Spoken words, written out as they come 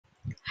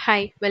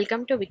Hi,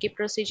 welcome to Wiki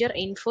Procedure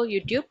Info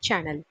YouTube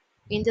channel.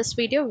 In this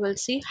video, we'll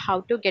see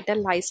how to get a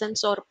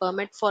license or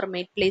permit for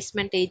maid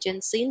placement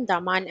agency in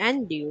Daman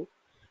and Diu.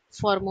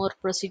 For more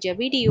procedure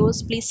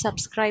videos, please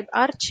subscribe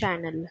our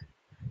channel.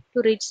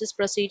 To reach this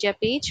procedure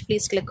page,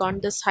 please click on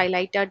this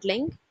highlighted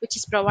link, which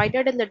is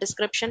provided in the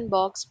description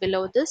box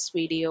below this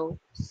video.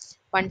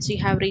 Once you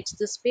have reached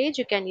this page,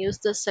 you can use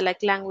the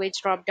select language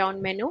drop-down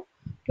menu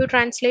to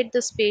translate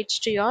this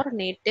page to your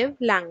native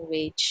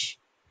language.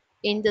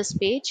 In this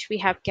page, we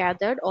have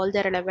gathered all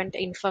the relevant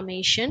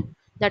information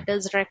that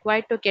is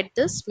required to get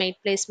this maid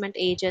placement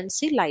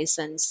agency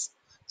license.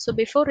 So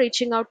before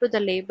reaching out to the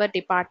labor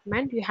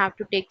department, you have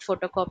to take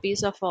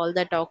photocopies of all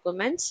the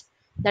documents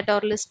that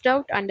are listed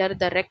out under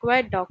the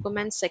required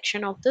documents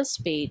section of this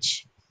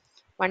page.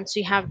 Once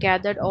you have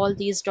gathered all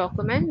these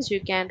documents,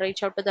 you can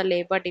reach out to the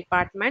labor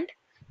department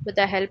with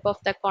the help of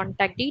the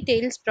contact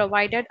details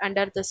provided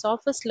under this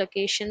office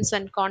locations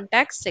and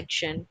contacts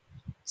section.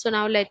 So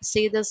now let's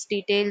see these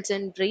details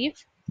in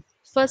brief.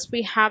 First,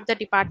 we have the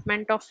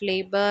Department of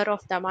Labor of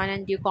Daman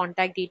and Diu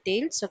contact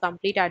details. So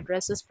complete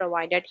address is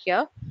provided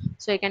here.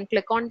 So you can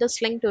click on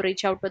this link to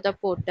reach out to the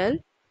portal.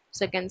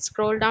 So you can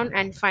scroll down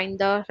and find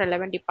the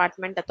relevant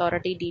department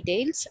authority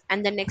details.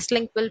 And the next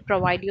link will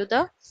provide you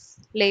the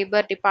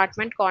Labor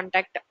Department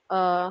contact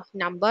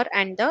number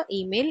and the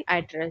email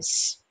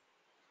address.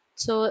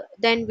 So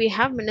then we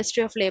have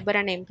Ministry of Labor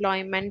and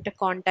Employment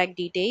contact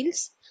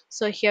details.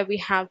 So here we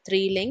have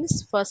three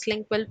links. First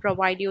link will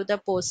provide you the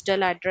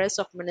postal address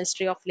of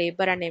Ministry of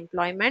Labor and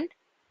Employment.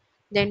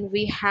 Then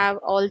we have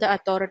all the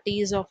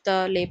authorities of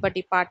the labor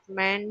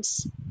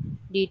departments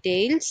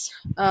details.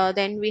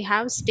 Then we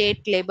have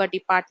state labor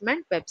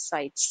department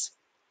websites.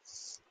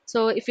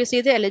 So if you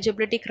see the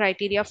eligibility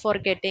criteria for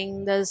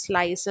getting this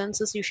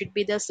licenses, you should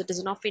be the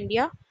citizen of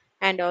India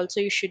and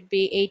also you should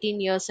be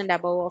 18 years and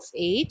above of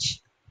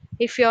age.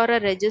 If you're a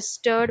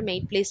registered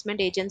maid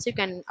placement agency, you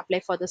can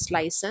apply for this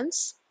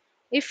license.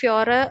 If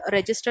you're a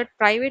registered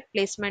private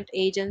placement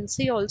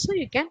agency, also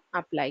you can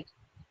apply.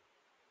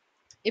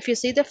 If you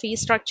see the fee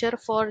structure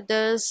for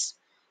this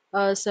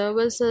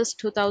service is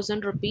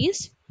 2000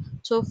 rupees.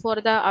 So for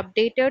the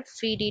updated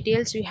fee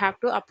details, you have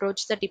to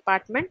approach the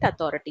department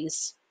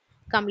authorities.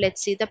 Come,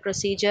 let's see the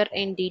procedure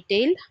in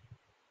detail.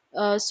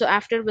 So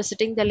after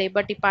visiting the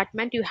labor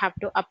department, you have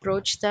to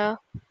approach the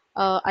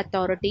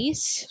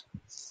authorities.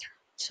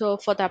 So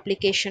for the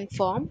application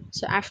form,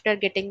 so after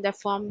getting the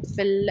form,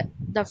 fill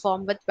the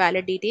form with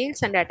valid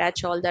details and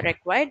attach all the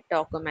required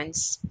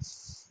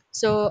documents.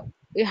 So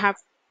you have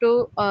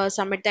to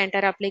submit the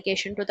entire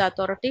application to the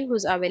authority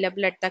who's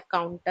available at the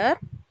counter.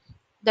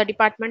 The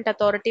department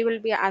authority will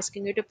be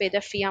asking you to pay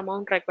the fee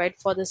amount required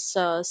for this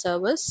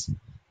service.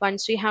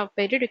 Once you have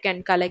paid it, you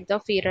can collect the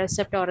fee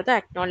receipt or the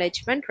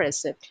acknowledgement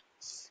receipt.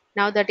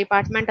 Now the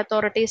department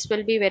authorities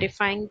will be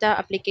verifying the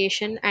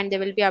application and they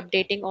will be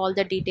updating all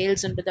the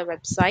details into the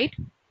website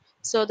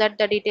so that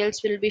the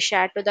details will be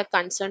shared to the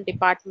concerned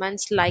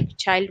departments like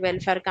child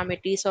welfare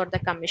committees or the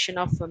commission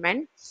of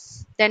women.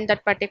 Then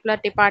that particular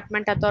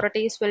department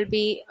authorities will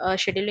be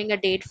scheduling a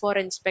date for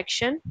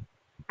inspection.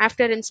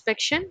 After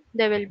inspection,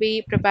 they will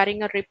be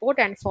preparing a report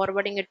and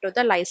forwarding it to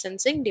the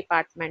licensing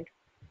department.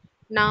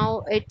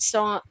 Now it's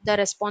the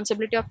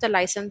responsibility of the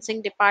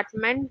licensing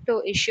department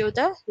to issue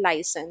the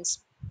license.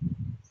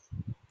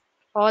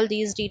 All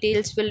these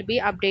details will be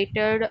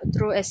updated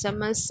through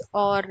SMS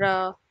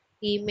or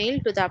email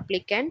to the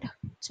applicant.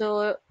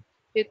 So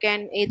you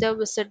can either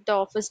visit the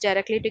office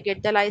directly to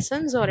get the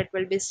license or it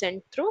will be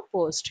sent through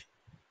post.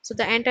 So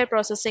the entire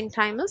processing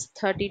time is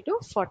 30 to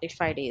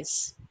 45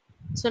 days.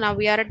 So now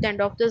we are at the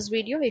end of this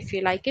video. If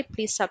you like it,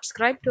 please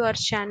subscribe to our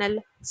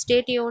channel.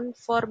 Stay tuned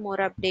for more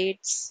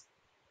updates.